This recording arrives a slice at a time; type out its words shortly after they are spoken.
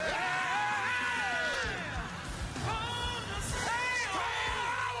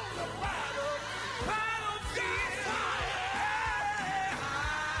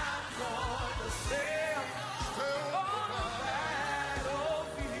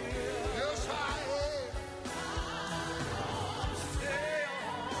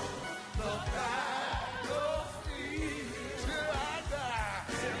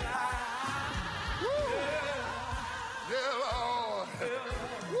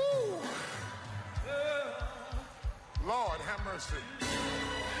mercy.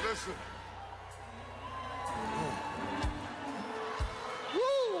 Listen.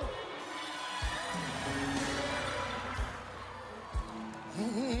 Woo!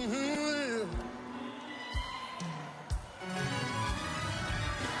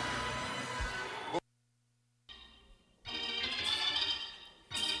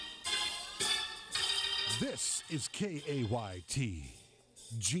 This is KAYT,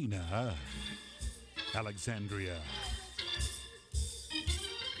 Gina, Alexandria.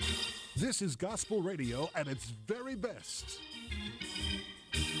 This is gospel radio at its very best.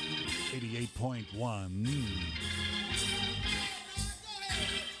 88.1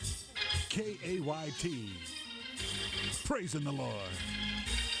 KAYT. Praising the Lord.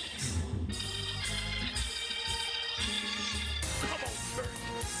 Come on, church.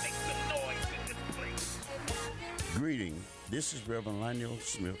 Make some noise in this place. Greeting. This is Reverend Lionel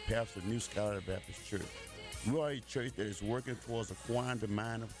Smith, pastor of New Scholar Baptist Church. We are a church that is working towards acquiring the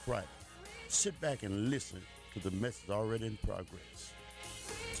mind of Christ. Sit back and listen to the message already in progress.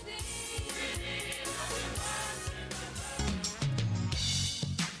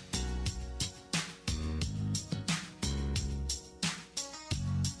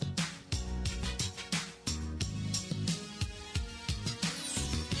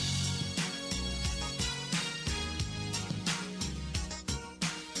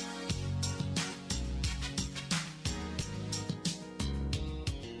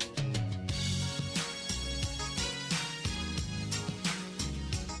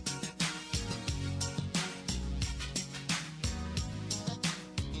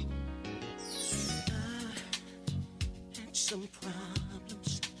 Some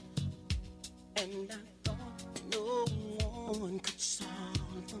problems, and I thought no one could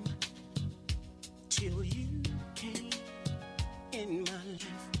solve them till you came in my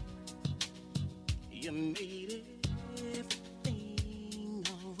life. You made everything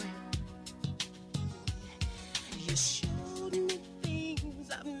alright. You showed me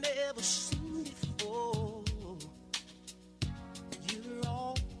things I've never seen before. You're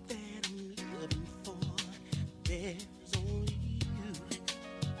all that I'm living for. There's only you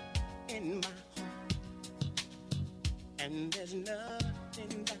in my heart, and there's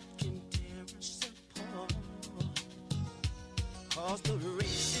nothing that can tear us apart. 'Cause the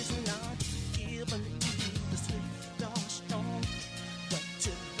race is not given to the swift or strong, but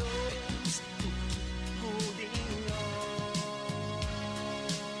to those who keep holding on.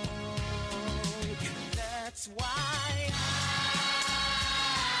 That's why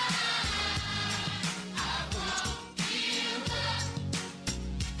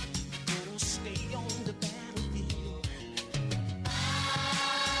stay on the battlefield.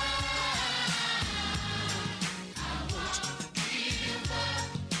 I won't give up.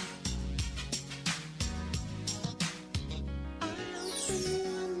 I often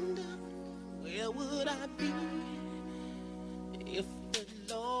wonder, where would I be if the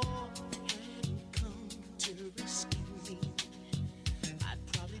Lord hadn't come to rescue me? I'd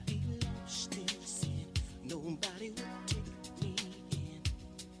probably be lost in sin. Nobody would take me in.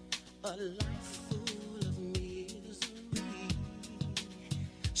 A life full of misery,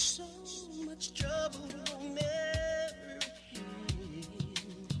 so much trouble on every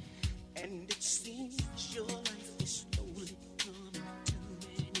hand, and it seems your life is slowly coming to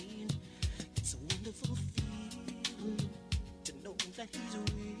an end. It's a wonderful feeling to know that He's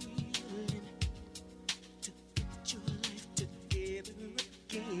willing to put your life together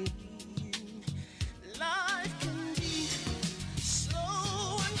again. Life can be so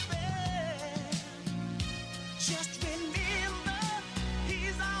unfair.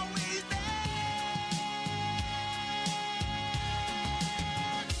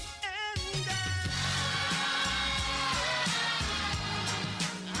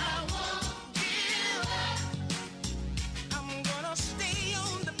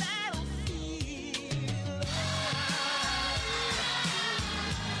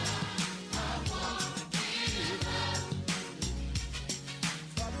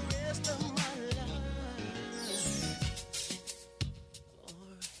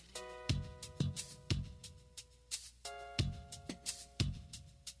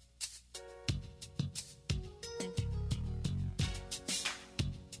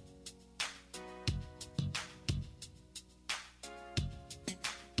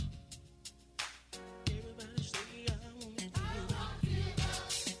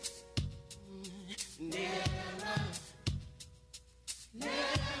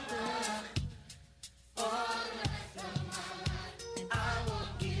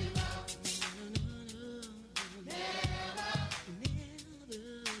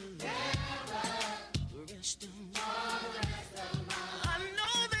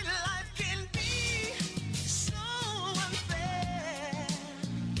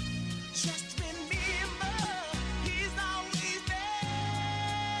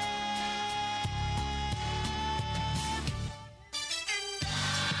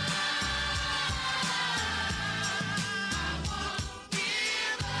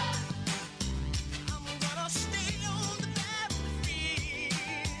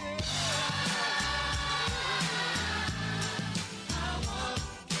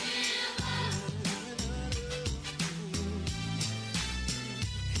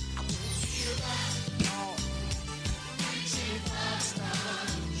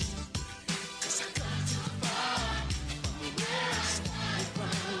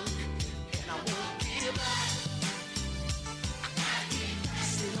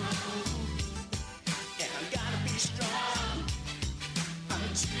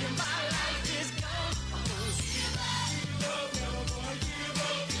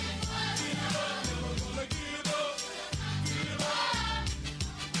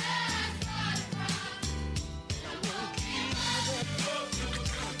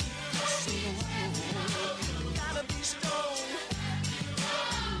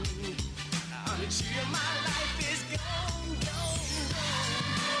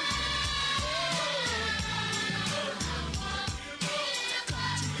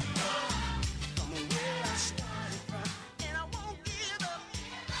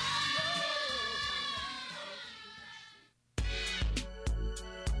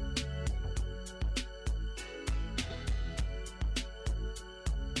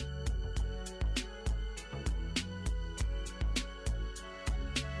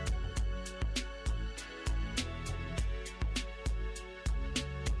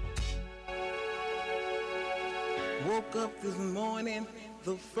 Woke up this morning,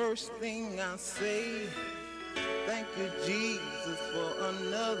 the first thing I say, thank you, Jesus, for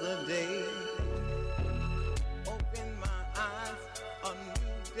another day. Open my eyes, a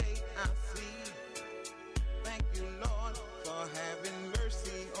new day I see. Thank you, Lord, for having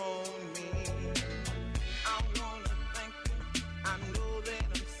mercy on me. I want to thank you, I know that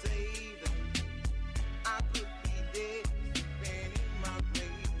I'm saved. I could be dead, sleeping in my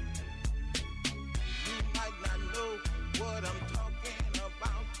grave. You might not know what I'm talking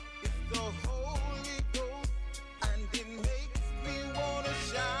about. It's the Holy Ghost, and it makes me want to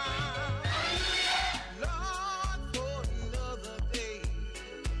shout. Lord, for another day.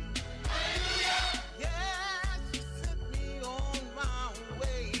 Yes, you sent me on my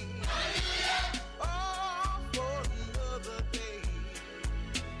way. Oh, for another day.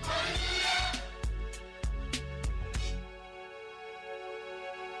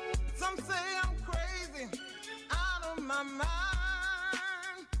 Some say I'm crazy, out of my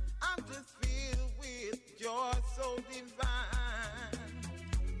mind. I'm just filled with joy so divine.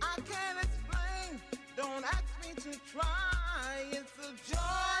 I can't explain, don't ask me to try. It's a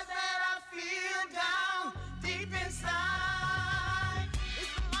joy that I feel down deep inside.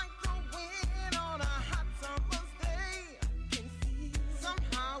 It's like the wind on a hot summer's day.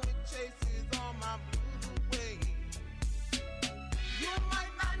 Somehow it chases all my blues away. You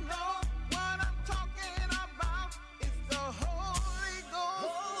might not know what I'm talking about. It's the Holy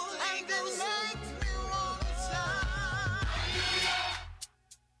Ghost, and it makes me want to shout.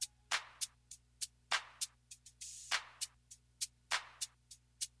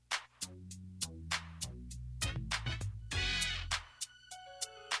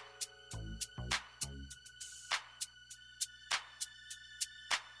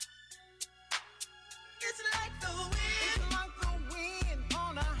 It's like the wind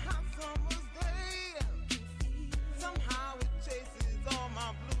on a hot summer's day. Somehow it chases all my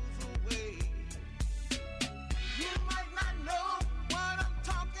blues away. You might not know what I'm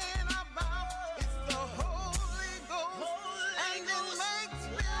talking about. It's the Holy Ghost, and it makes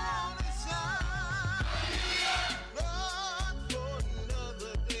me want to shout. Lord, for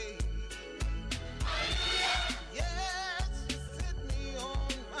another day. Yes, you set me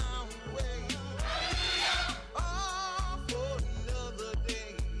on my way. Oh, for another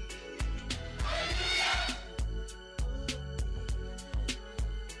day.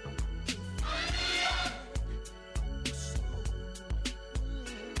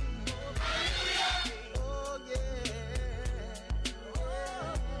 Oh, yeah.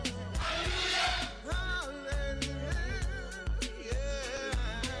 Hallelujah.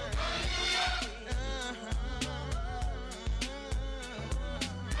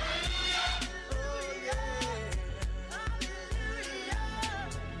 Oh, yeah.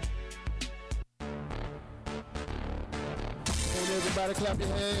 And everybody clap your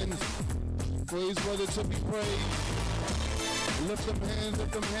hands. Praise brother to be praised. Lift them hands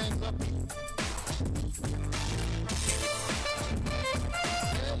up.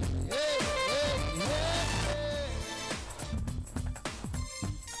 Hey, hey, hey, hey.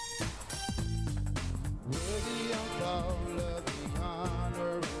 Worthy of all of the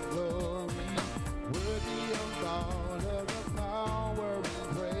honor and glory. Worthy of all of the power and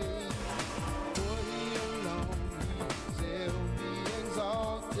praise. For he alone shall be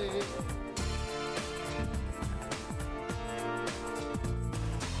exalted.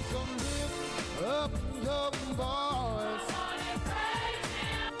 So lift up your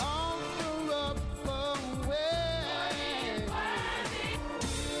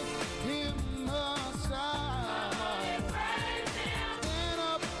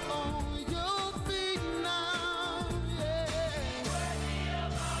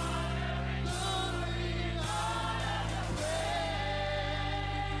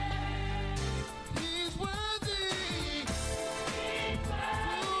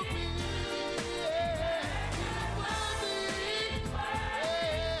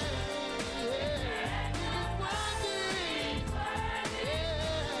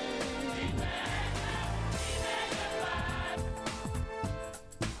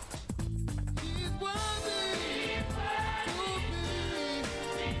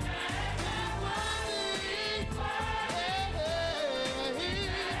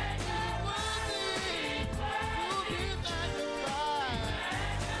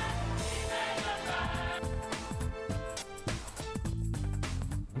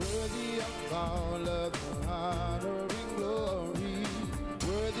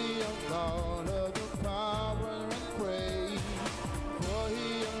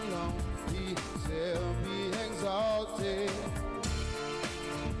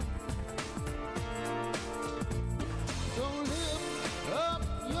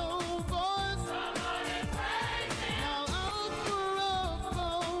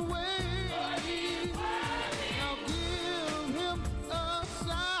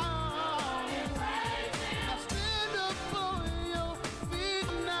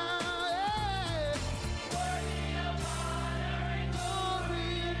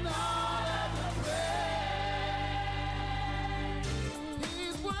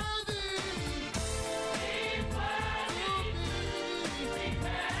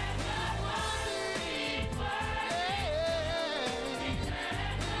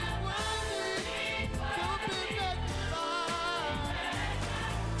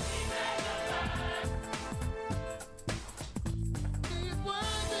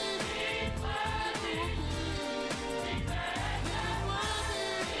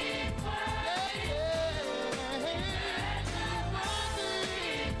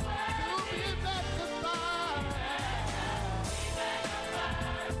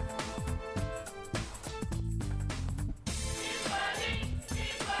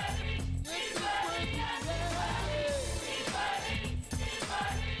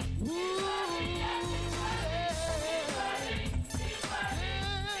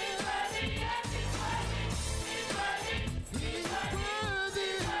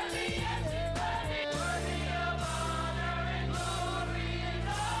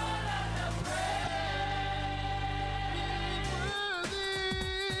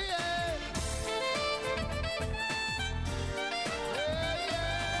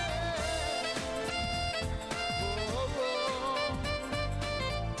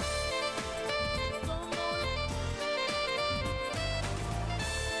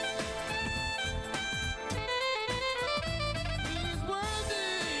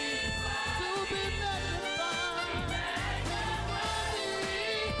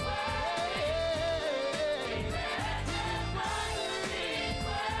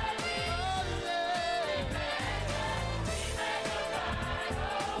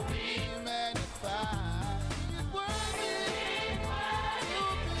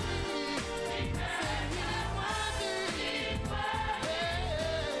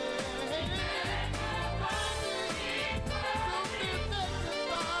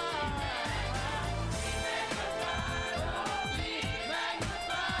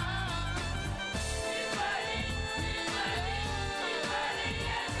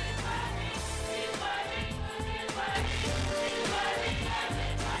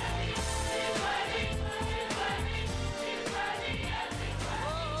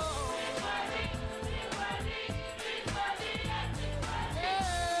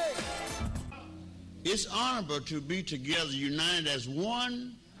It's honorable to be together, united as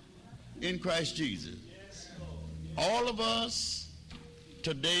one in Christ Jesus. All of us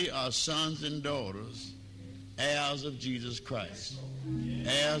today are sons and daughters, heirs of Jesus Christ,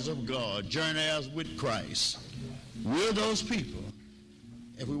 heirs of God, joint heirs with Christ. We're those people.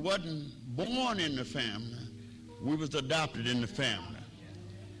 If we wasn't born in the family, we was adopted in the family.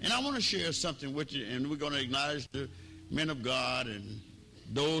 And I want to share something with you, and we're going to acknowledge the men of God and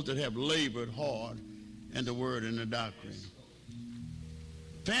those that have labored hard in the word and the doctrine.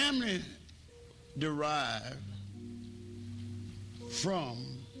 Family derived from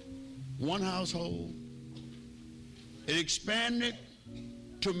one household. It expanded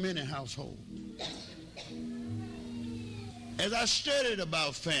to many households. As I studied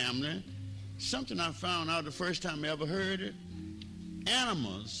about family, something I found out the first time I ever heard it,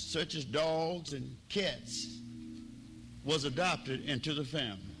 animals such as dogs and cats was adopted into the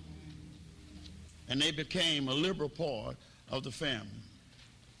family. And they became a liberal part of the family.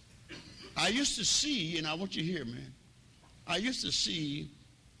 I used to see, and I want you to hear me, I used to see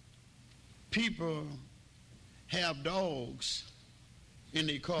people have dogs in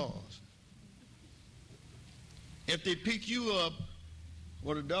their cars. If they pick you up,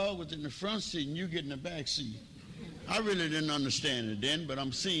 well, the dog was in the front seat and you get in the back seat. I really didn't understand it then, but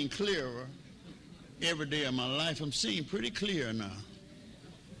I'm seeing clearer every day of my life. I'm seeing pretty clear now.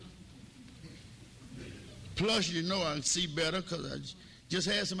 Plus, you know I see better because I just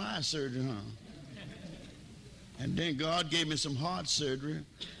had some eye surgery, And then God gave me some heart surgery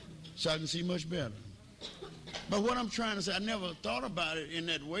so I can see much better. But what I'm trying to say, I never thought about it in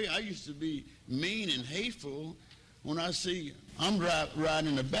that way. I used to be mean and hateful when I see I'm riding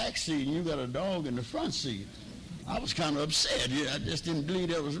in the back seat and you got a dog in the front seat. I was kind of upset. I just didn't believe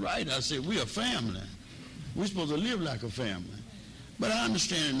that was right. I said, we're a family. We're supposed to live like a family. But I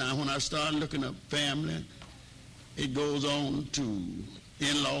understand it now. When I started looking up family, it goes on to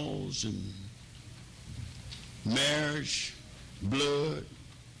in-laws and marriage, blood,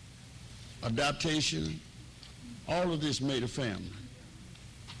 adoption. All of this made a family.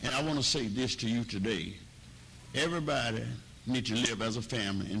 And I want to say this to you today. Everybody needs to live as a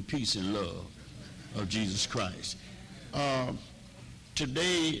family in peace and love of Jesus Christ.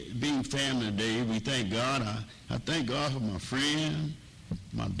 Today, being Family Day, we thank God. I thank God for my friend,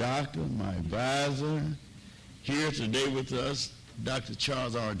 my doctor, my advisor, here today with us, Dr.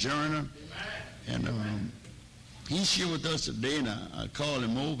 Charles R. Joyner. And he's here with us today, and I called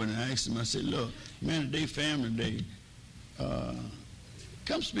him over and I asked him, I said, look, man, today, Family Day,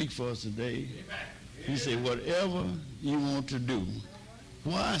 come speak for us today. He said, whatever you want to do.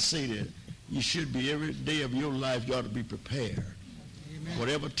 Why I say that? You should be, every day of your life, you ought to be prepared. Amen.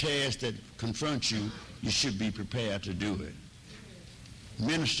 Whatever task that confronts you, you should be prepared to do it.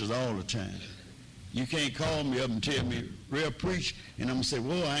 Ministers all the time. You can't call me up and tell me, real preach, and I'm going to say,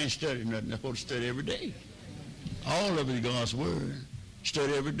 well, I ain't studying nothing. I'm supposed to study every day. All of it is God's word.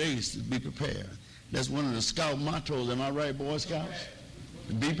 Study every day to be prepared. That's one of the scout mottos. Am I right, Boy Scouts?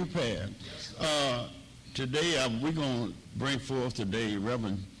 Be prepared. Today, we're going to bring forth today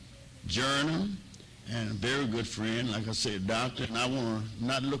Reverend Joyner, and a very good friend, like I said, doctor, and I want to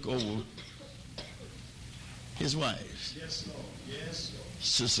not look over his wife. Yes, Lord. Yes, Lord.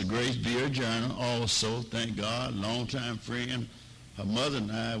 Sister Grace Beer Joyner, also, thank God, longtime friend. Her mother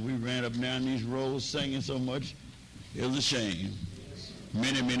and I, we ran up and down these roads singing so much, it was a shame.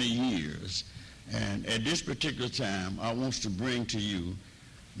 Many, many years. And at this particular time, I want to bring to you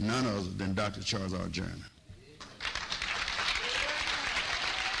none other than Dr. Charles R. Joyner.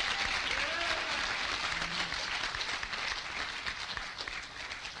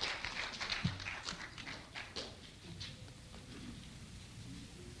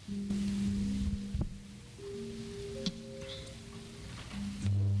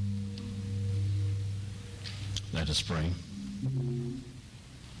 Let us pray.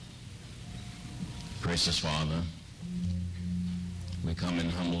 Gracious Father, we come in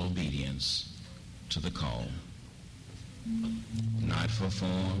humble obedience to the call, not for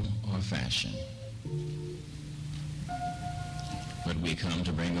form or fashion, but we come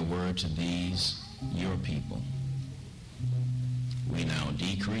to bring the word to these, your people. We now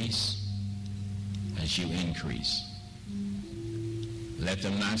decrease as you increase. Let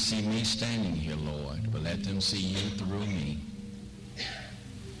them not see me standing here, Lord, but let them see you through me.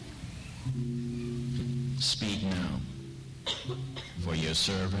 Speak now, for your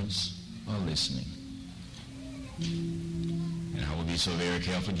servants are listening. And I will be so very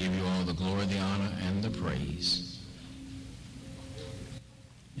careful to give you all the glory, the honor, and the praise.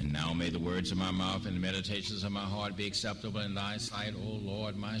 And now may the words of my mouth and the meditations of my heart be acceptable in thy sight, O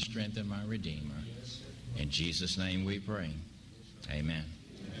Lord, my strength and my redeemer. Yes. In Jesus' name we pray. Amen.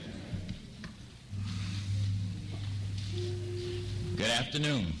 Good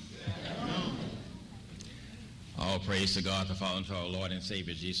afternoon. All praise to God the Father and to our Lord and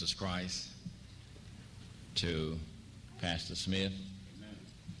Savior Jesus Christ, to Pastor Smith,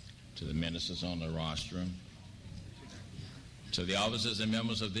 to the ministers on the rostrum, to the officers and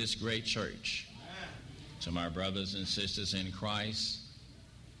members of this great church, to my brothers and sisters in Christ,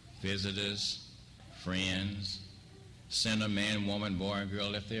 visitors, friends, sinner, man, woman, boy, and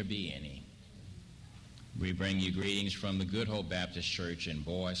girl, if there be any. We bring you greetings from the Good Hope Baptist Church in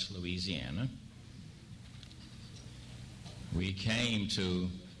Boyce, Louisiana. We came to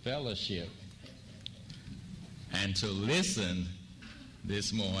fellowship and to listen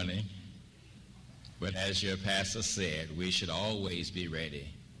this morning, but as your pastor said, we should always be ready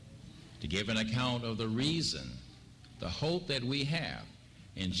to give an account of the reason, the hope that we have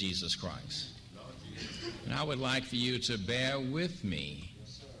in Jesus Christ. And I would like for you to bear with me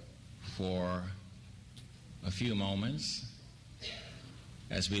for a few moments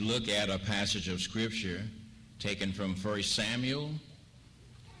as we look at a passage of Scripture taken from 1 Samuel,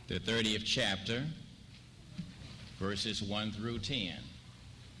 the 30th chapter, verses 1 through 10.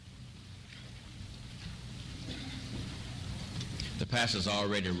 The pastor's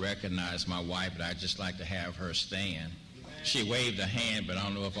already recognized my wife, but I'd just like to have her stand. She waved a hand, but I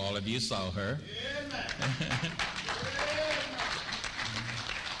don't know if all of you saw her.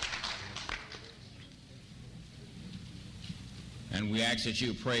 And we ask that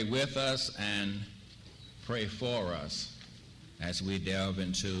you pray with us and pray for us as we delve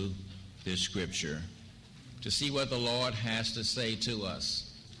into this scripture to see what the Lord has to say to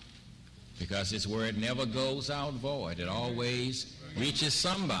us, because his word never goes out void. It always reaches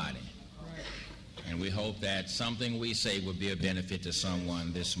somebody. And we hope that something we say will be a benefit to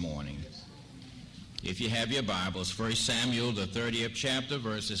someone this morning. If you have your Bibles, 1 Samuel, the 30th chapter,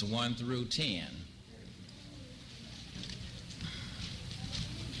 verses 1 through 10.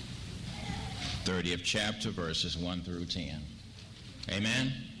 '30th chapter, verses 1 through 10.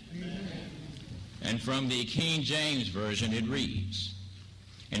 Amen? Amen. And from the King James Version it reads,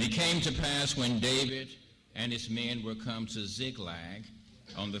 "And it came to pass when David and his men were come to Ziklag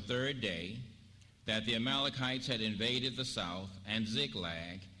on the third day, that the Amalekites had invaded the south and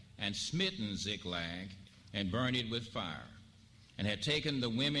Ziklag, and smitten Ziklag, and burned it with fire, and had taken the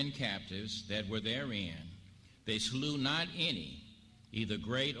women captives that were therein. They slew not any, either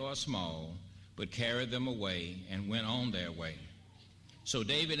great or small, but carried them away, and went on their way. So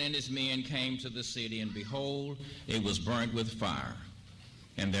David and his men came to the city, and behold, it was burnt with fire,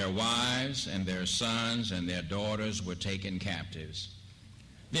 and their wives and their sons and their daughters were taken captives.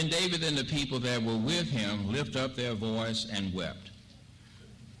 Then David and the people that were with him lifted up their voice and wept,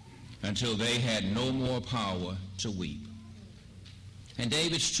 until they had no more power to weep. And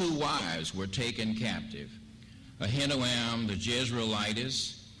David's 2 wives were taken captive, Ahinoam the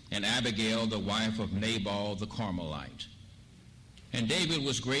Jezreelitess, and Abigail the wife of Nabal the Carmelite. And David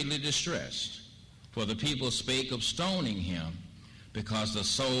was greatly distressed, for the people spake of stoning him, because the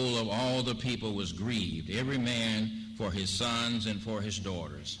soul of all the people was grieved, every man for his sons and for his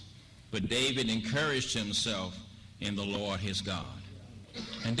daughters. But David encouraged himself in the Lord his God.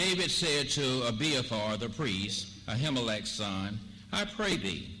 And David said to Abiathar the priest, Ahimelech's son, I pray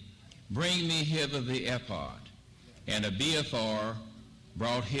thee, bring me hither the ephod. And Abiathar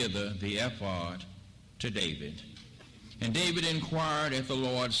brought hither the ephod to David. And David inquired at the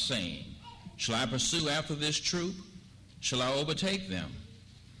Lord, saying, Shall I pursue after this troop? Shall I overtake them?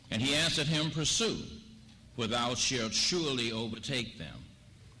 And he answered him, Pursue, for thou shalt surely overtake them,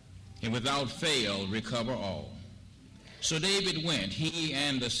 and without fail recover all. So David went, he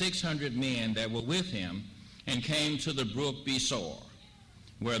and the 600 men that were with him, and came to the brook Besor,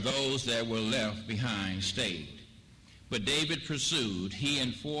 where those that were left behind stayed. But David pursued, he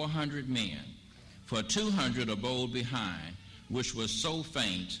and 400 men, for 200 abode behind, which was so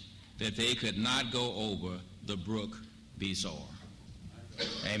faint that they could not go over the brook Besor.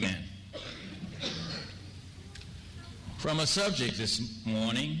 Amen. From a subject this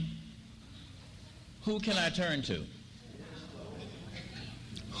morning, who can I turn to?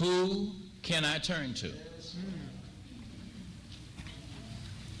 Who can I turn to?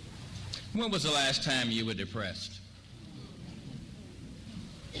 When was the last time you were depressed?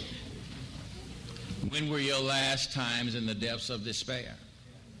 When were your last times in the depths of despair?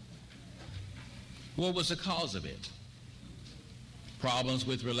 What was the cause of it? Problems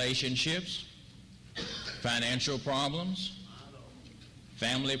with relationships? Financial problems?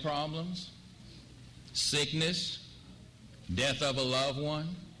 Family problems? Sickness? Death of a loved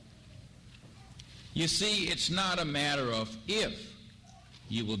one? You see, it's not a matter of if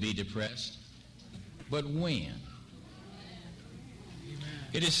you will be depressed, but when.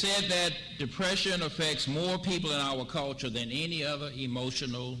 It is said that depression affects more people in our culture than any other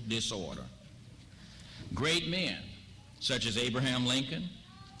emotional disorder. Great men such as Abraham Lincoln,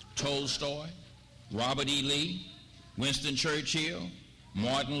 Tolstoy, Robert E. Lee, Winston Churchill,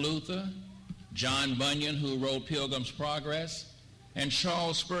 Martin Luther, John Bunyan, who wrote Pilgrim's Progress, and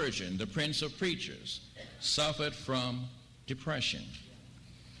Charles Spurgeon, the Prince of Preachers, suffered from depression.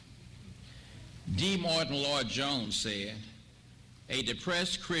 D. Martin Lloyd Jones said, "A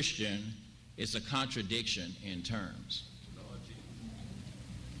depressed Christian is a contradiction in terms."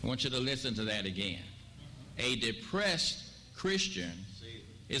 I want you to listen to that again. A depressed Christian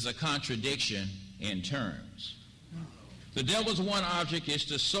is a contradiction in terms. The devil's one object is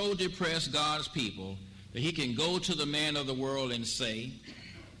to so depress God's people that he can go to the man of the world and say,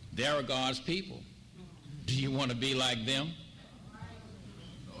 "There are God's people. Do you want to be like them?"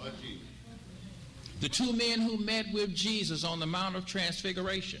 The two men who met with Jesus on the Mount of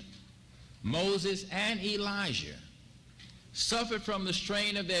Transfiguration, Moses and Elijah, suffered from the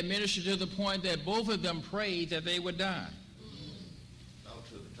strain of their ministry to the point that both of them prayed that they would die.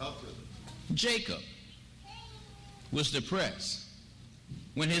 Talk to them. Jacob was depressed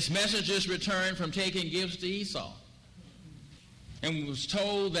when his messengers returned from taking gifts to Esau and was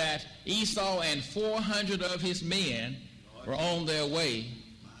told that Esau and 400 of his men were on their way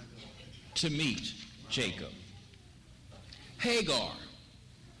to meet Jacob. Hagar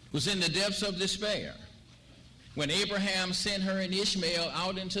was in the depths of despair when Abraham sent her and Ishmael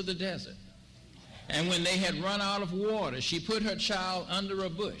out into the desert. And when they had run out of water, she put her child under a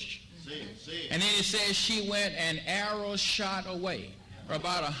bush. And then it says she went an arrow shot away, or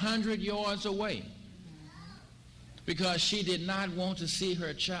about 100 yards away, because she did not want to see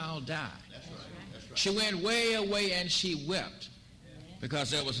her child die. That's right. She went way away and she wept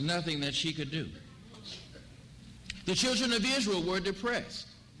because there was nothing that she could do. The children of Israel were depressed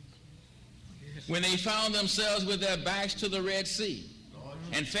when they found themselves with their backs to the Red Sea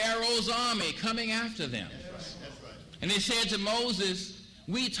and Pharaoh's army coming after them. And they said to Moses,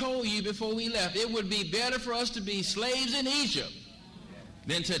 "We told you before we left, it would be better for us to be slaves in Egypt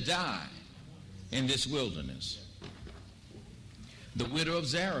than to die in this wilderness." The widow of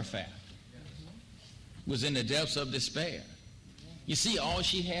Zarephath was in the depths of despair. You see, all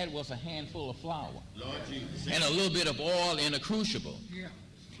she had was a handful of flour and a little bit of oil in a crucible.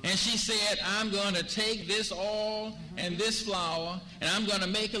 And she said, "I'm going to take this oil and this flour, and I'm going to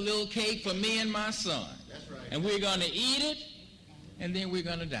make a little cake for me and my son. And we're going to eat it, and then we're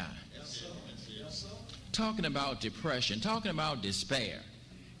going to die." Talking about depression, talking about despair.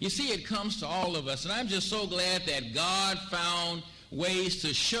 You see, it comes to all of us, and I'm just so glad that God found ways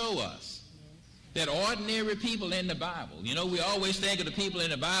to show us that ordinary people in the Bible, you know, we always think of the people in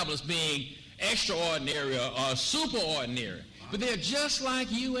the Bible as being extraordinary or super ordinary, but they're just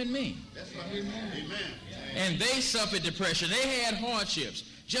like you and me. That's right. Amen. And they suffered depression. They had hardships,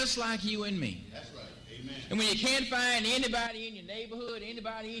 just like you and me. That's right. Amen. And when you can't find anybody in your neighborhood,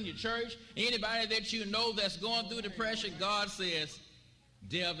 anybody in your church, anybody that you know that's going through depression, God says,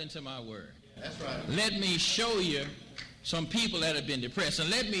 delve into my word. That's right. Let me show you some people that have been depressed, and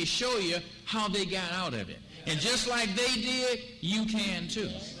let me show you how they got out of it. And just like they did, you can too.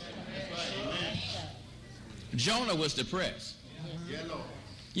 That's right. Jonah was depressed.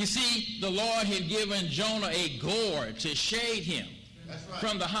 You see, the Lord had given Jonah a gourd to shade him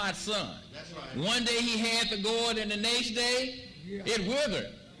from the hot sun. One day he had the gourd, and the next day it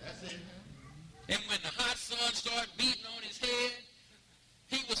withered. And when the hot sun started beating on his head,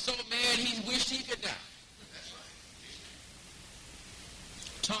 he was so mad he wished he could die.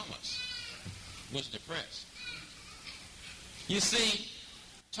 Thomas was depressed. You see,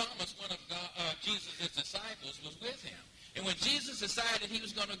 Thomas, one of Jesus' disciples, was with him. And when Jesus decided he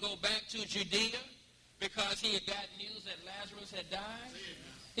was going to go back to Judea because he had got news that Lazarus had died,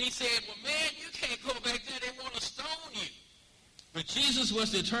 he said, "Well, man, you can't go back there. They want to stone you." But Jesus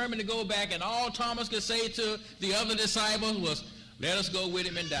was determined to go back, and all Thomas could say to the other disciples was, "Let us go with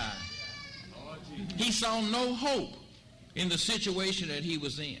him and die." He saw no hope in the situation that he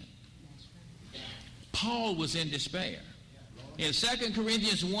was in. Paul was in despair. In 2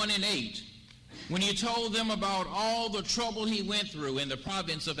 Corinthians 1:8, when he told them about all the trouble he went through in the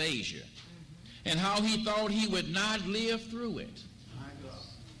province of Asia and how he thought he would not live through it.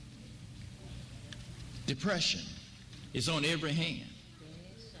 Depression is on every hand.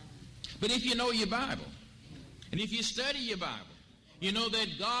 But if you know your Bible, and if you study your Bible, you know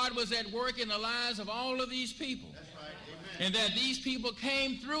that God was at work in the lives of all of these people. And that these people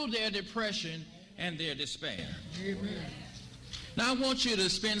came through their depression and their despair. Amen. Now I want you to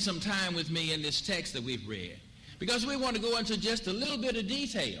spend some time with me in this text that we've read, because we want to go into just a little bit of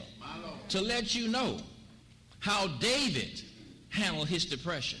detail to let you know how David handled his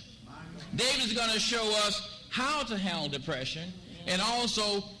depression. David is going to show us how to handle depression and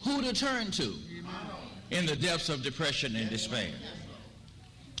also who to turn to in the depths of depression and despair.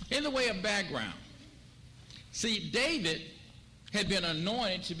 In the way of background, see, David had been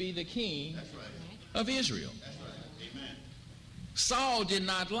anointed to be the king of Israel. Saul did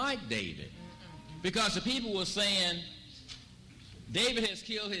not like David because the people were saying, David has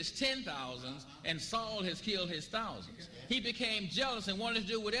killed his 10,000s and Saul has killed his thousands. He became jealous and wanted to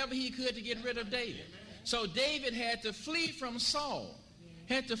do whatever he could to get rid of David. So David had to flee from Saul,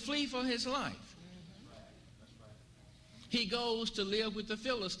 had to flee for his life. He goes to live with the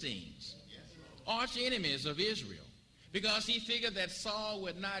Philistines, arch enemies of Israel, because he figured that Saul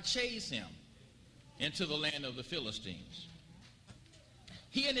would not chase him into the land of the Philistines.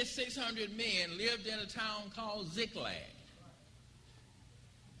 He and his 600 men lived in a town called Ziklag.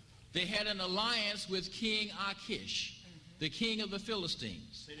 They had an alliance with King Achish, the king of the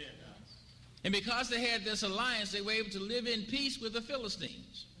Philistines. And because they had this alliance, they were able to live in peace with the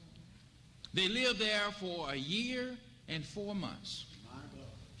Philistines. They lived there for a year and 4 months.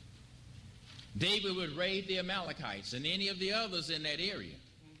 David would raid the Amalekites and any of the others in that area.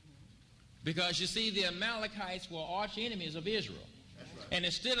 Because you see, the Amalekites were arch enemies of Israel. And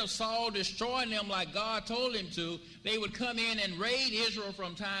instead of Saul destroying them like God told him to, they would come in and raid Israel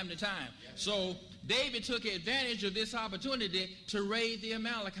from time to time. So David took advantage of this opportunity to raid the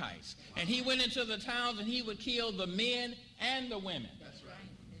Amalekites. And he went into the towns and he would kill the men and the women.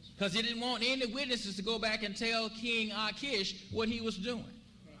 Because he didn't want any witnesses to go back and tell King Achish what he was doing.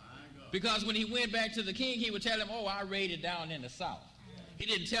 Because when he went back to the king, he would tell him, oh, I raided down in the south. He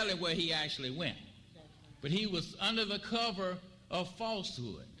didn't tell him where he actually went. But he was under the cover of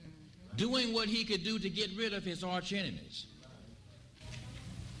falsehood, doing what he could do to get rid of his arch enemies.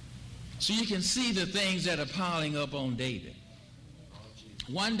 So you can see the things that are piling up on David.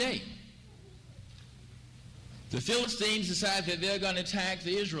 One day, the Philistines decide that they're going to attack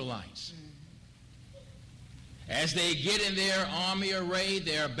the Israelites. As they get in their army array,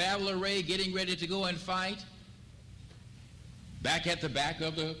 their battle array, getting ready to go and fight, back at the back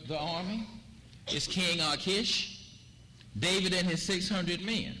of the army is King Achish, David and his 600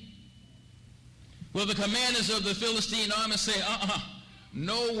 men. Well, the commanders of the Philistine army say,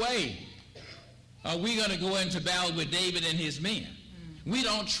 no way are we going to go into battle with David and his men. We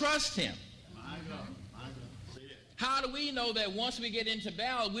don't trust him. How do we know that once we get into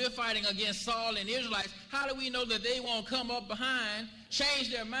battle, we're fighting against Saul and Israelites? How do we know that they won't come up behind,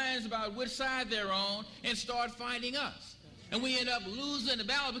 change their minds about which side they're on, and start fighting us? And we end up losing the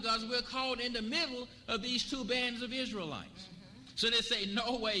battle because we're caught in the middle of these two bands of Israelites. So they say,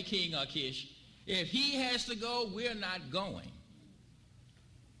 no way, King Achish. If he has to go, we're not going.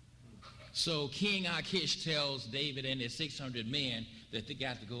 So King Achish tells David and his 600 men that they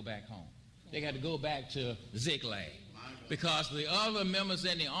got to go back home. They got to go back to Ziklag because the other members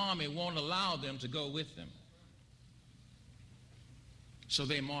in the army won't allow them to go with them. So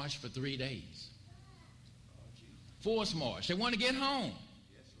they march for 3 days. Forced march. They want to get home.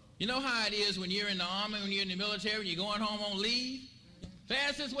 You know how it is when you're in the army, when you're in the military, when you're going home on leave?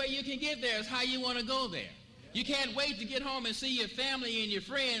 Fastest way you can get there is how you want to go there. You can't wait to get home and see your family and your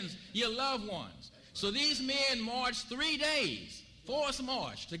friends, your loved ones. So these men marched 3 days, forced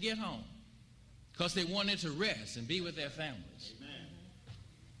march to get home because they wanted to rest and be with their families. Amen.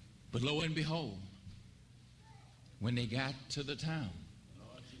 But lo and behold, when they got to the town,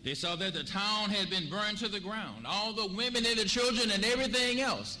 they saw that the town had been burned to the ground. All the women and the children and everything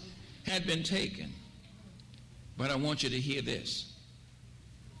else had been taken. But I want you to hear this.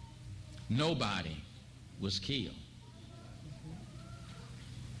 Nobody was killed.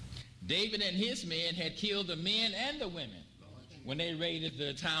 David and his men had killed the men and the women when they raided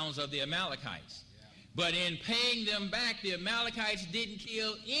the towns of the Amalekites. But in paying them back, the Amalekites didn't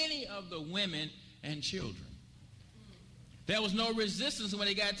kill any of the women and children. There was no resistance when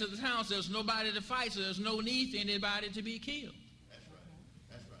they got to the towns. There was nobody to fight, so there was no need for anybody to be killed. That's right.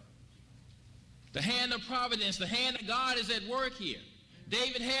 That's right. The hand of providence, the hand of God is at work here.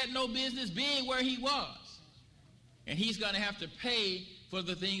 David had no business being where he was. And he's going to have to pay for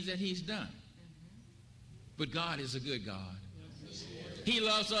the things that he's done. But God is a good God. He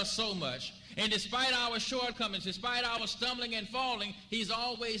loves us so much. And despite our shortcomings, despite our stumbling and falling, he's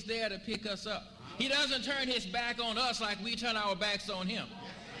always there to pick us up. He doesn't turn his back on us like we turn our backs on him.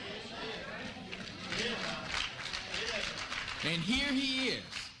 And here he is,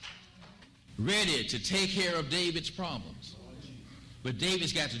 ready to take care of David's problems. But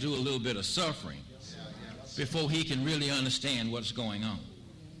David's got to do a little bit of suffering before he can really understand what's going on.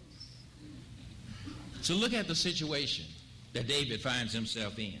 So look at the situation that David finds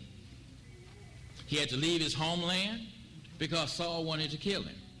himself in. He had to leave his homeland because Saul wanted to kill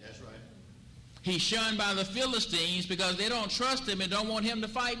him. That's right. He's shunned by the Philistines because they don't trust him and don't want him to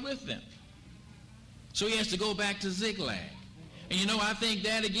fight with them. So he has to go back to Ziklag. And you know, I think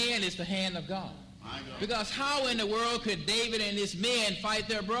that again is the hand of God. Because how in the world could David and his men fight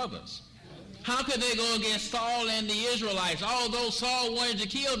their brothers? How could they go against Saul and the Israelites? Although Saul wanted to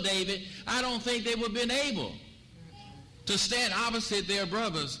kill David, I don't think they would have been able to stand opposite their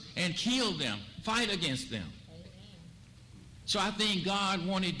brothers and kill them, fight against them. So I think God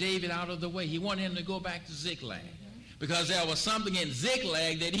wanted David out of the way. He wanted him to go back to Ziklag because there was something in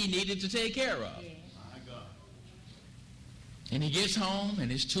Ziklag that he needed to take care of. And he gets home, and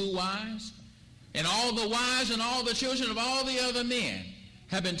his 2 wives, and all the wives and all the children of all the other men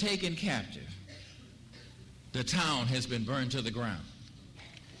have been taken captive. The town has been burned to the ground.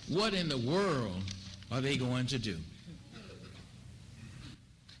 What in the world are they going to do?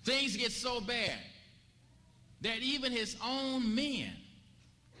 Things get so bad that even his own men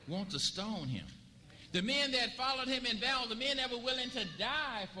want to stone him. The men that followed him in battle, the men that were willing to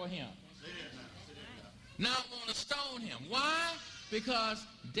die for him, now want to stone him. Why? Because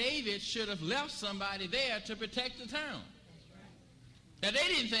David should have left somebody there to protect the town. Now, they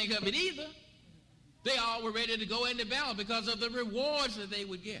didn't think of it either. They all were ready to go into battle because of the rewards that they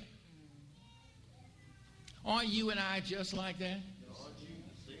would get. Aren't you and I just like that?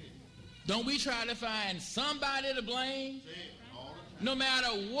 Don't we try to find somebody to blame? No matter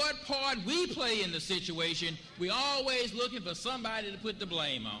what part we play in the situation, we're always looking for somebody to put the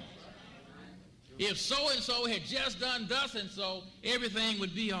blame on. If so-and-so had just done thus and so, everything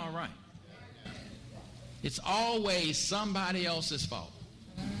would be all right. It's always somebody else's fault.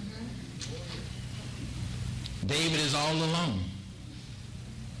 David is all alone.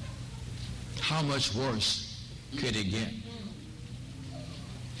 How much worse could it get?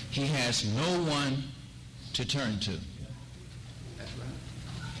 He has no one to turn to.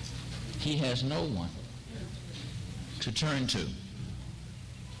 He has no one to turn to.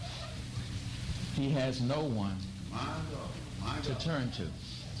 He has no one to turn to.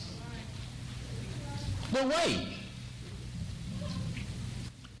 But wait.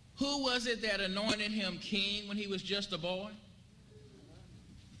 Who was it that anointed him king when he was just a boy?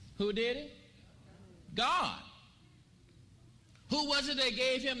 Who did it? God. Who was it that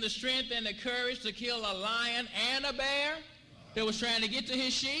gave him the strength and the courage to kill a lion and a bear that was trying to get to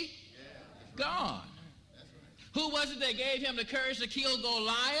his sheep? God. Who was it that gave him the courage to kill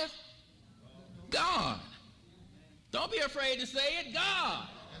Goliath? God. Don't be afraid to say it. God.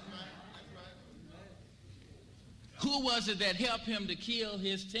 Who was it that helped him to kill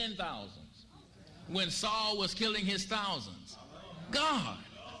his 10,000s when Saul was killing his thousands? God.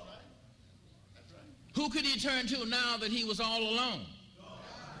 Who could he turn to now that he was all alone?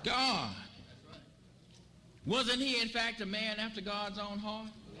 God. Wasn't he, in fact, a man after God's own heart?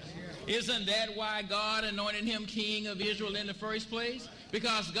 Isn't that why God anointed him king of Israel in the first place?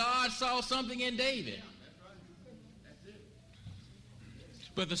 Because God saw something in David.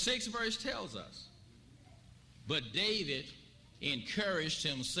 But the 6th verse tells us, but David encouraged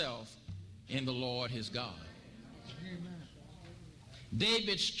himself in the Lord his God.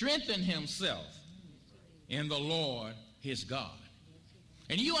 David strengthened himself in the Lord his God.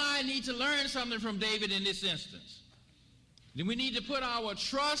 And you and I need to learn something from David in this instance. Then we need to put our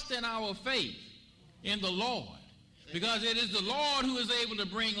trust and our faith in the Lord, because it is the Lord who is able to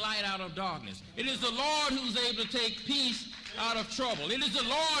bring light out of darkness. It is the Lord who's able to take peace out of trouble. It is the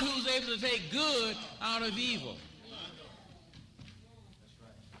Lord who's able to take good out of evil.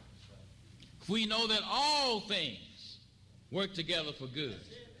 We know that all things work together for good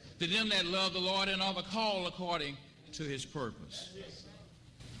to them that love the Lord and are called according to his purpose.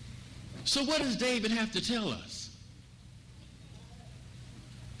 So what does David have to tell us?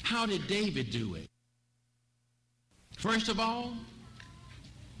 How did David do it? First of all,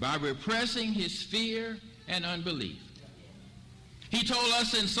 by repressing his fear and unbelief. He told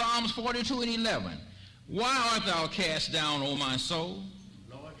us in Psalms 42:11, why art thou cast down, O my soul?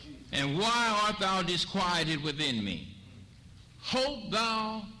 And why art thou disquieted within me? Hope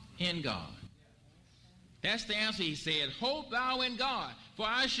thou in God. That's the answer. He said, hope thou in God, for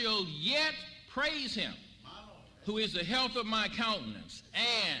I shall yet praise him, who is the health of my countenance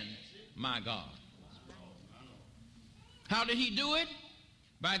and my God. How did he do it?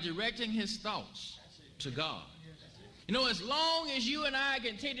 By directing his thoughts to God. You know, as long as you and I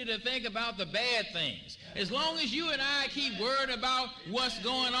continue to think about the bad things, as long as you and I keep worrying about what's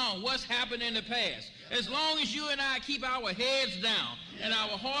going on, what's happened in the past, as long as you and I keep our heads down and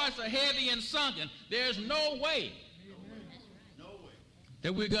our hearts are heavy and sunken, there's no way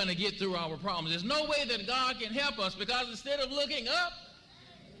that we're going to get through our problems. There's no way that God can help us, because instead of looking up,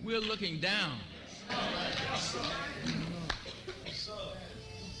 we're looking down.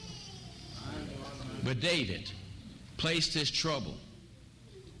 But David placed his trouble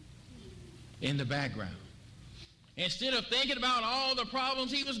in the background. Instead of thinking about all the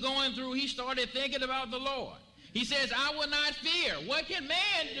problems he was going through, he started thinking about the Lord. He says, I will not fear. What can man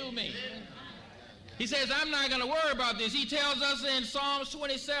do me? He says, I'm not going to worry about this. He tells us in Psalms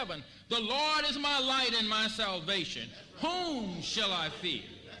 27, the Lord is my light and my salvation. Whom shall I fear?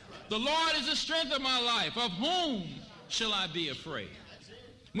 The Lord is the strength of my life. Of whom shall I be afraid?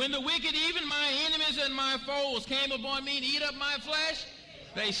 When the wicked, even my enemies and my foes, came upon me to eat up my flesh,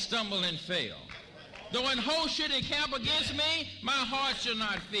 they stumble and fail. Though an host should encamp against me, my heart shall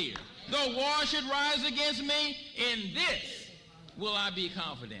not fear. Though war should rise against me, in this will I be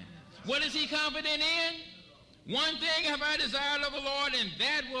confident. What is he confident in? One thing have I desired of the Lord, and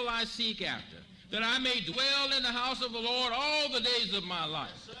that will I seek after, that I may dwell in the house of the Lord all the days of my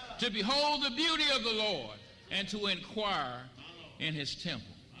life, to behold the beauty of the Lord, and to inquire in his temple.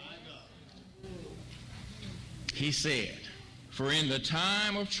 He said, for in the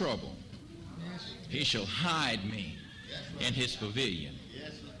time of trouble, he shall hide me in his pavilion.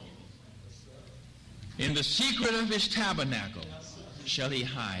 In the secret of his tabernacle shall he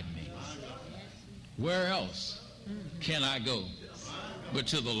hide me. Where else can I go but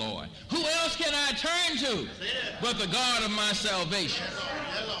to the Lord? Who else can I turn to but the God of my salvation?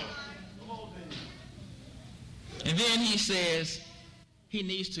 And then he says he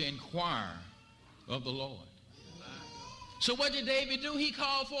needs to inquire of the Lord. So what did David do? He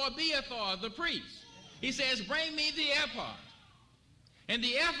called for Abiathar, the priest. He says, bring me the ephod. And the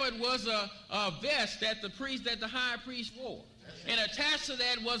ephod was a vest that the high priest wore. And attached to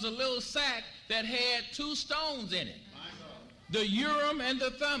that was a little sack that had two stones in it, the Urim and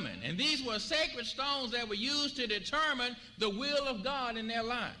the Thummim. And these were sacred stones that were used to determine the will of God in their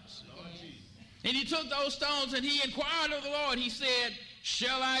lives. And he took those stones and he inquired of the Lord. He said,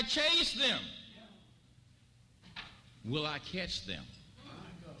 shall I chase them? Will I catch them?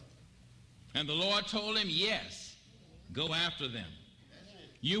 And the Lord told him, yes, go after them.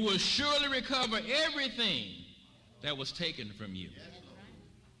 You will surely recover everything that was taken from you.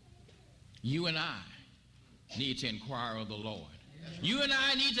 You and I need to inquire of the Lord. You and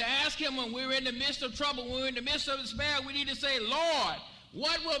I need to ask him when we're in the midst of trouble, when we're in the midst of despair. We need to say, Lord,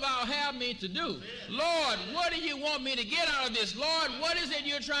 what wilt thou have me to do? Lord, what do you want me to get out of this? Lord, what is it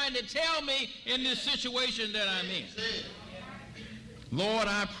you're trying to tell me in this situation that I'm in? Lord,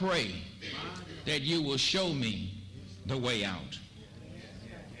 I pray that you will show me the way out.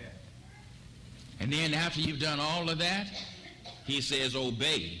 And then after you've done all of that, he says,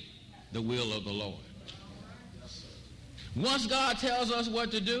 obey the will of the Lord. Once God tells us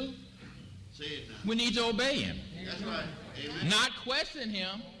what to do, we need to obey him. That's right. Amen. Not question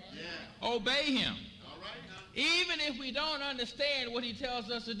him, obey him. Even if we don't understand what he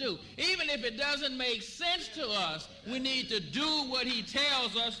tells us to do, even if it doesn't make sense to us, we need to do what he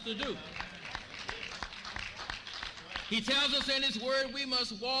tells us to do. He tells us in his word we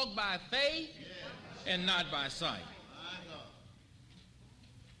must walk by faith and not by sight.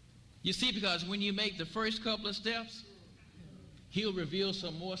 You see, because when you make the first couple of steps, he'll reveal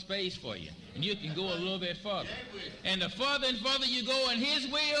some more space for you, and you can go a little bit further. And the further and further you go in his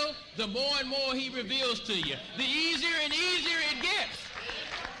will, the more and more he reveals to you. The easier and easier it gets,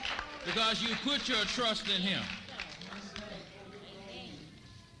 because you put your trust in him.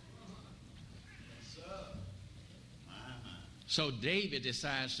 So David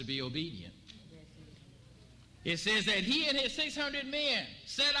decides to be obedient. It says that he and his 600 men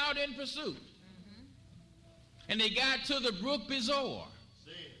set out in pursuit. And they got to the brook Bezor.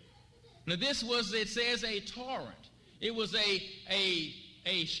 Now this was, it says, a torrent. It was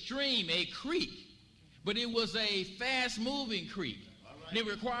a stream, a creek. But it was a fast-moving creek. And it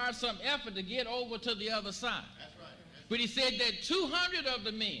required some effort to get over to the other side. But he said that 200 of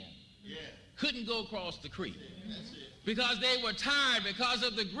the men couldn't go across the creek. Because they were tired, because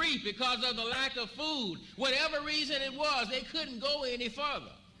of the grief, because of the lack of food. Whatever reason it was, they couldn't go any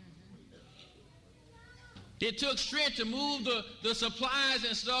further. It took strength to move the supplies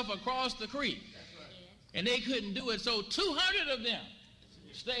and stuff across the creek. And they couldn't do it. So 200 of them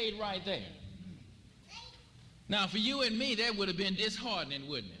stayed right there. Now, for you and me, that would have been disheartening,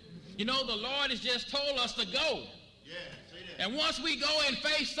 wouldn't it? You know, the Lord has just told us to go. And once we go in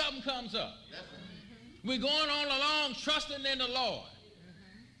faith, something comes up. We're going on along trusting in the Lord.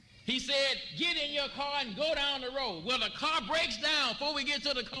 He said, get in your car and go down the road. Well, the car breaks down before we get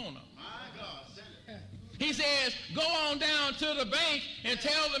to the corner. He says, go on down to the bank and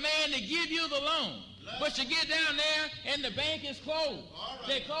tell the man to give you the loan. But you get down there and the bank is closed.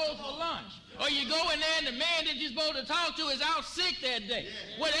 They closed for lunch. Or you go in there and the man that you're supposed to talk to is out sick that day.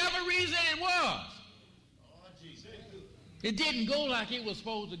 Whatever reason it was. It didn't go like it was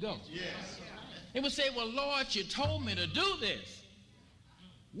supposed to go. It would say, well, Lord, you told me to do this.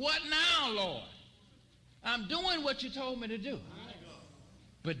 What now, Lord? I'm doing what you told me to do.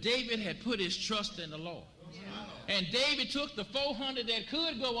 But David had put his trust in the Lord. And David took the 400 that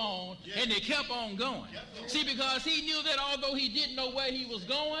could go on, and they kept on going. See, because he knew that although he didn't know where he was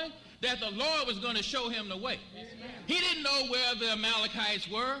going, that the Lord was going to show him the way. He didn't know where the Amalekites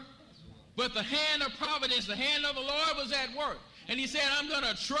were, but the hand of providence, the hand of the Lord was at work. And he said, I'm going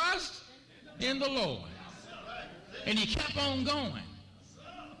to trust in the Lord. And he kept on going.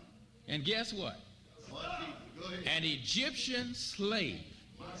 And guess what? An Egyptian slave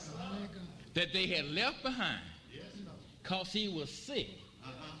that they had left behind because he was sick,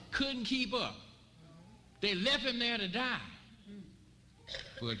 couldn't keep up. They left him there to die.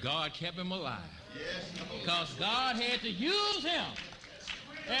 But God kept him alive. Because God had to use him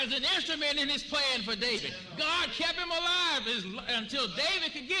as an instrument in his plan for David. God kept him alive until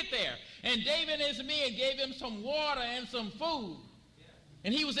David could get there. And David and his men gave him some water and some food.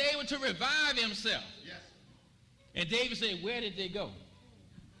 And he was able to revive himself. And David said, where did they go?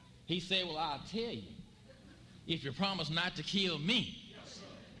 He said, well, I'll tell you. If you promise not to kill me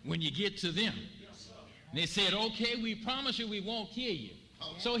when you get to them. And they said, okay, we promise you we won't kill you.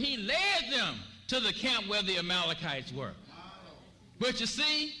 So he led them to the camp where the Amalekites were. But you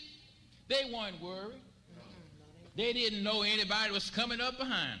see, they weren't worried. They didn't know anybody was coming up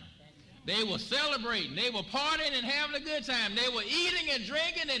behind them. They were celebrating. They were partying and having a good time. They were eating and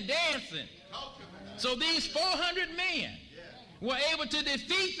drinking and dancing. So these 400 men were able to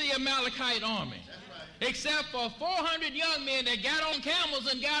defeat the Amalekite army. Except for 400 young men that got on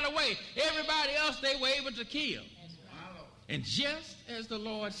camels and got away. Everybody else they were able to kill. And just as the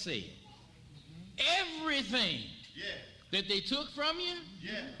Lord said, everything that they took from you,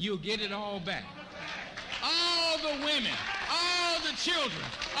 you'll get it all back. All the women, all the children,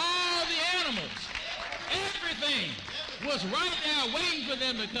 all the animals, everything was right there waiting for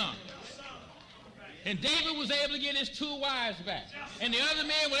them to come. And David was able to get his 2 wives back. And the other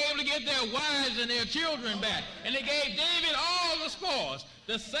men were able to get their wives and their children back. And they gave David all the spoils.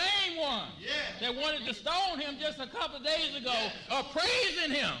 The same one that wanted to stone him just a couple of days ago are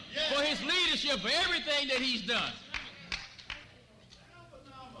praising him for his leadership, for everything that he's done.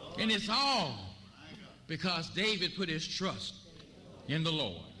 And it's all because David put his trust in the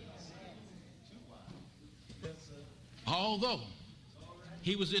Lord. Although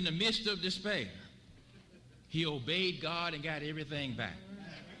he was in the midst of despair, he obeyed God and got everything back.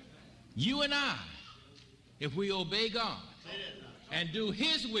 You and I, if we obey God and do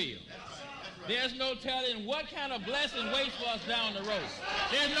his will, there's no telling what kind of blessing waits for us down the road.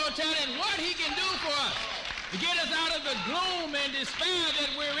 There's no telling what he can do for us to get us out of the gloom and despair that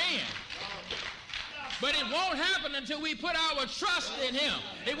we're in. But it won't happen until we put our trust in him.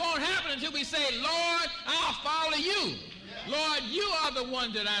 It won't happen until we say, Lord, I'll follow you. Lord, you are the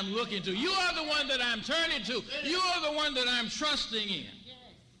one that I'm looking to. You are the one that I'm turning to. You are the one that I'm trusting in.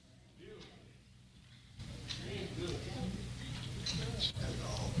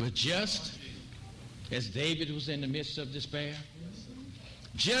 But just as David was in the midst of despair,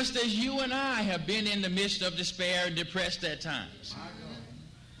 just as you and I have been in the midst of despair and depressed at times,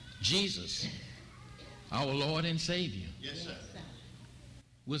 Jesus, our Lord and Savior,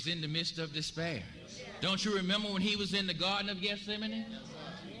 was in the midst of despair. Don't you remember when he was in the Garden of Gethsemane?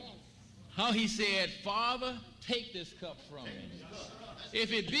 How he said, Father, take this cup from me.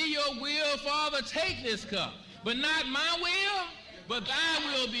 If it be your will, Father, take this cup. But not my will, but thy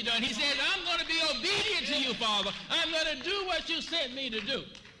will be done. He said, I'm going to be obedient to you, Father. I'm going to do what you sent me to do.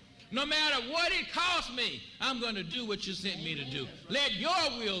 No matter what it costs me, I'm going to do what you sent me to do. Let your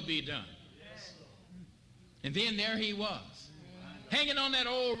will be done. And then there he was, hanging on that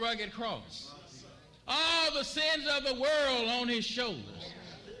old rugged cross. All the sins of the world on his shoulders.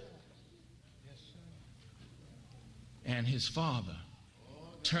 And his father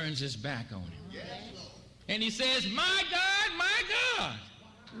turns his back on him. And he says, my God,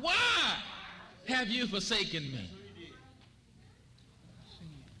 why have you forsaken me?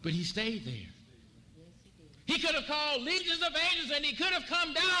 But he stayed there. He could have called legions of angels, and he could have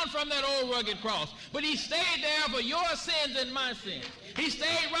come down from that old rugged cross. But he stayed there for your sins and my sins. He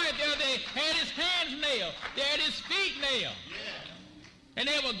stayed right there. They had his hands nailed. They had his feet nailed. And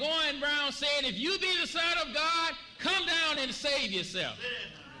they were going around saying, if you be the Son of God, come down and save yourself.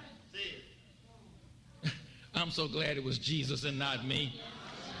 I'm so glad it was Jesus and not me.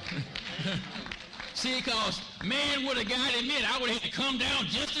 See, because man would have got him in. I would have had to come down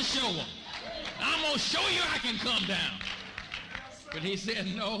just to show him. I'm going to show you I can come down. But he said,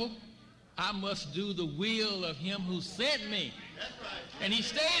 no, I must do the will of him who sent me. And he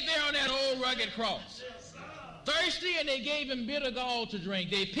stayed there on that old rugged cross. Thirsty, and they gave him bitter gall to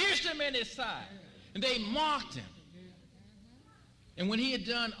drink. They pierced him in his side, and they mocked him. And when he had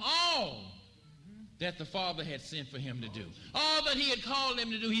done all that the Father had sent for him to do, all that he had called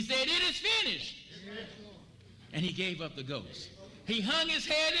him to do, he said, it is finished. And he gave up the ghost. He hung his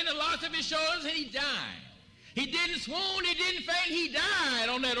head in the locks of his shoulders, and he died. He didn't swoon, he didn't faint, he died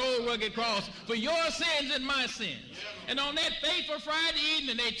on that old rugged cross for your sins and my sins. And on that fateful Friday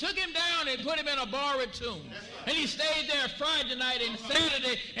evening, they took him down and put him in a borrowed tomb. And he stayed there Friday night and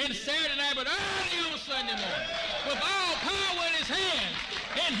Saturday night, but early on Sunday morning, with all power in his hands,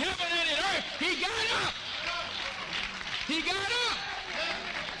 in heaven and in earth, he got up. He got up.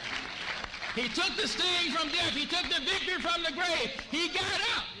 He took the sting from death. He took the victory from the grave. He got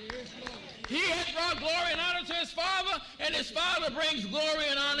up. He has brought glory and honor to his Father, and his Father brings glory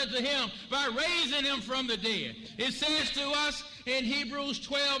and honor to him by raising him from the dead. It says to us in Hebrews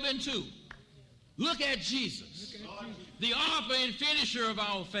 12:2, look at Jesus, the author and finisher of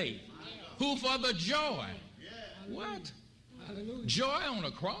our faith, who for the joy, what? Joy on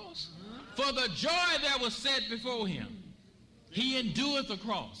the cross? For the joy that was set before him, he endured the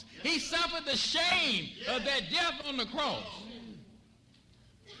cross. He suffered the shame of that death on the cross,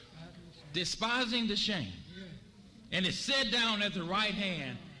 despising the shame, and is set down at the right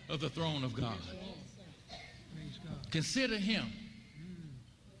hand of the throne of God. Consider him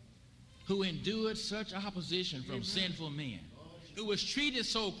who endured such opposition from sinful men, who was treated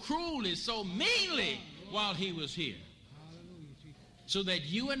so cruelly, so meanly while he was here, so that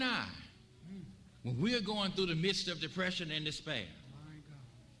you and I, when we're going through the midst of depression and despair,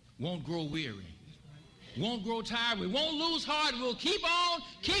 won't grow weary, won't grow tired, we won't lose heart, we'll keep on,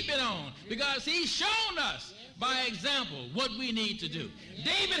 keep it on, because he's shown us by example what we need to do.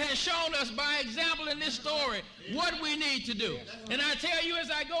 David has shown us by example in this story what we need to do. And I tell you,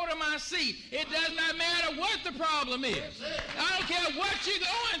 as I go to my seat, it does not matter what the problem is. I don't care what you're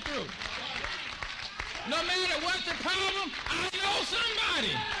going through. No matter what the problem, I know somebody.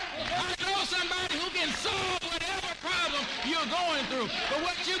 I know somebody who can solve whatever problem you're going through. But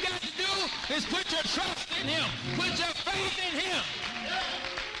what you got to do is put your trust in him. Put your faith in him.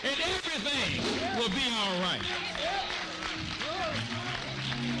 And everything will be all right.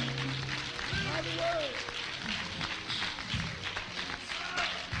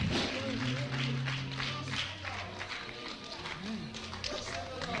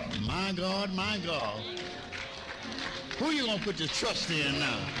 My God, my God. Who you going to put your trust in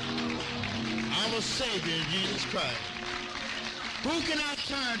now? Our Savior, Jesus Christ. Who can I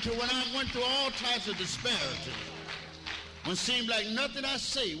turn to when I went through all types of disparity? When it seemed like nothing I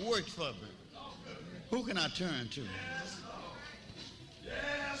say worked for me? Who can I turn to?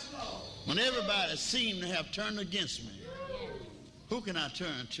 When everybody seemed to have turned against me, who can I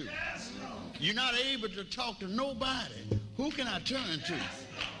turn to? You're not able to talk to nobody. Who can I turn to?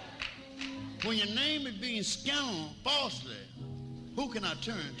 When your name is being scandaled falsely, who can I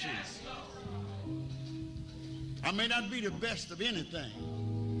turn to? I may not be the best of anything.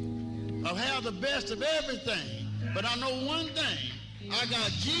 I'll have the best of everything. But I know one thing. I got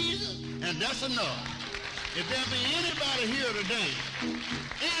Jesus, and that's enough. If there be anybody here today,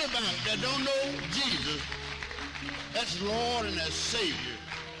 anybody that don't know Jesus, that's Lord and that's Savior,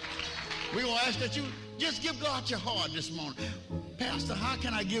 we're going to ask that you just give God your heart this morning. Pastor, how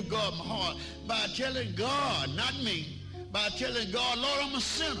can I give God my heart? By telling God, not me, by telling God, Lord, I'm a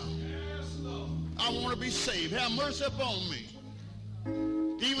sinner. I want to be saved. Have mercy upon me,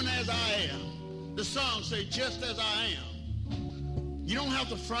 even as I am. The song says, just as I am. You don't have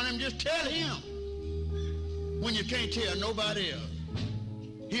to front him. Just tell him when you can't tell nobody else.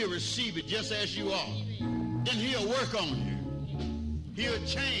 He'll receive it just as you are. Then he'll work on you. He'll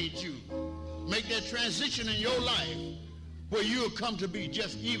change you. Make that transition in your life where you'll come to be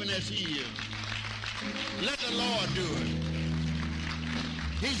just even as he is. Let the Lord do it.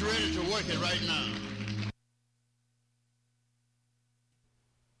 He's ready to work it right now.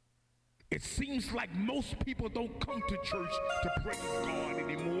 It seems like most people don't come to church to praise God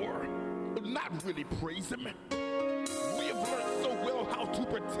anymore. not really praise him. We have learned so well how to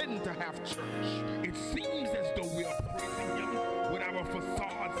pretend to have church. It seems as though we are praising him with our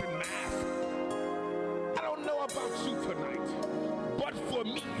facades and masks. I don't know about you tonight, but for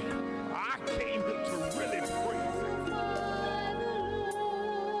me, I came here to really praise him.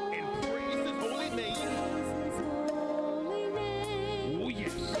 And praise his holy name. Oh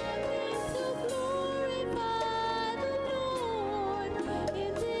yes.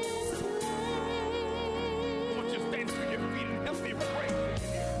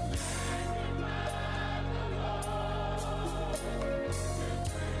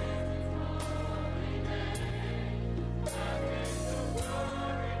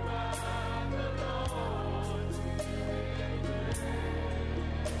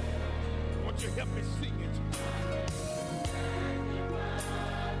 Help me sing it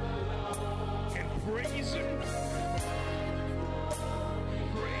and praise him.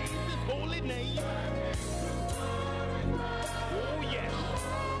 Praise his holy name. Oh yes.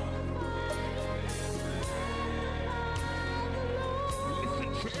 Listen,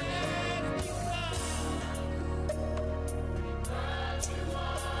 church.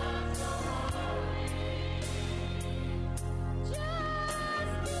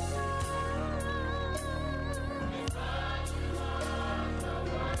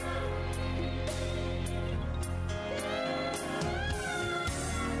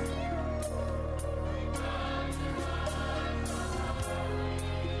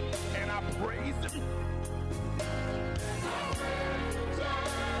 Praise him.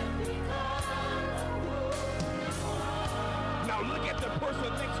 Now look at the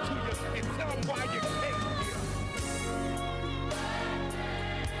person next to you and tell them why you came here.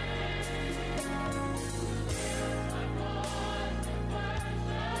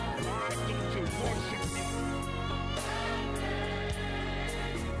 Why don't you worship me?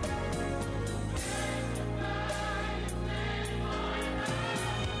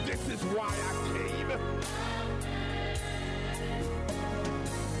 This is why I came.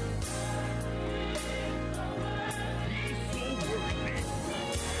 He's so worthy.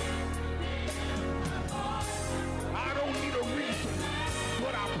 I don't need a reason,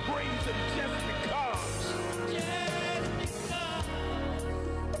 but I praise him just because.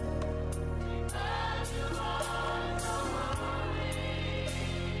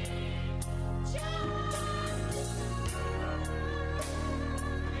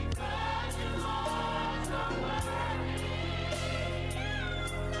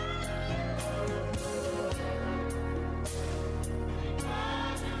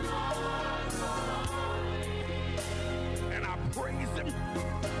 Praise him.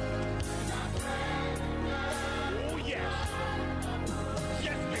 Oh yes.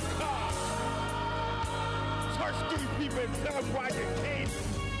 Just because. Touch these people and tell them why you came.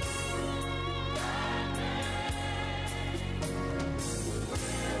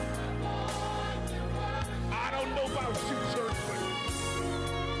 I don't know about you, church, but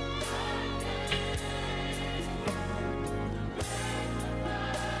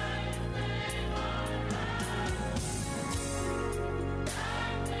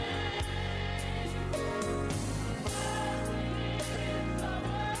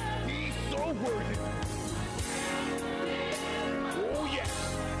worthy. Oh yes.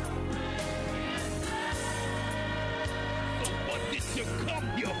 So what did you come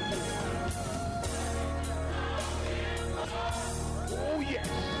here for? Oh yes.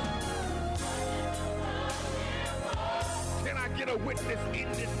 Can I get a witness in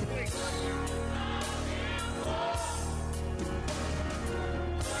this place?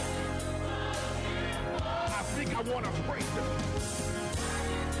 I think I want to praise him.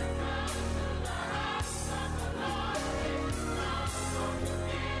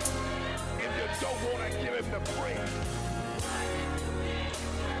 Don't want to give him the praise.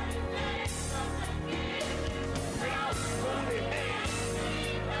 Without holy hands.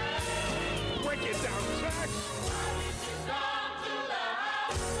 Break it down, church. Come to the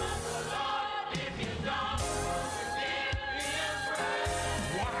house of the Lord if you don't receive his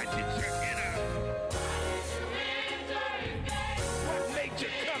praise. Why did you enter? What made you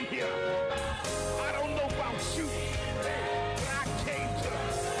come here? I don't know about you, but I came to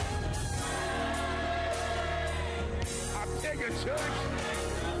tell you, church,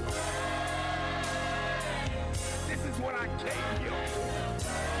 this is what I came here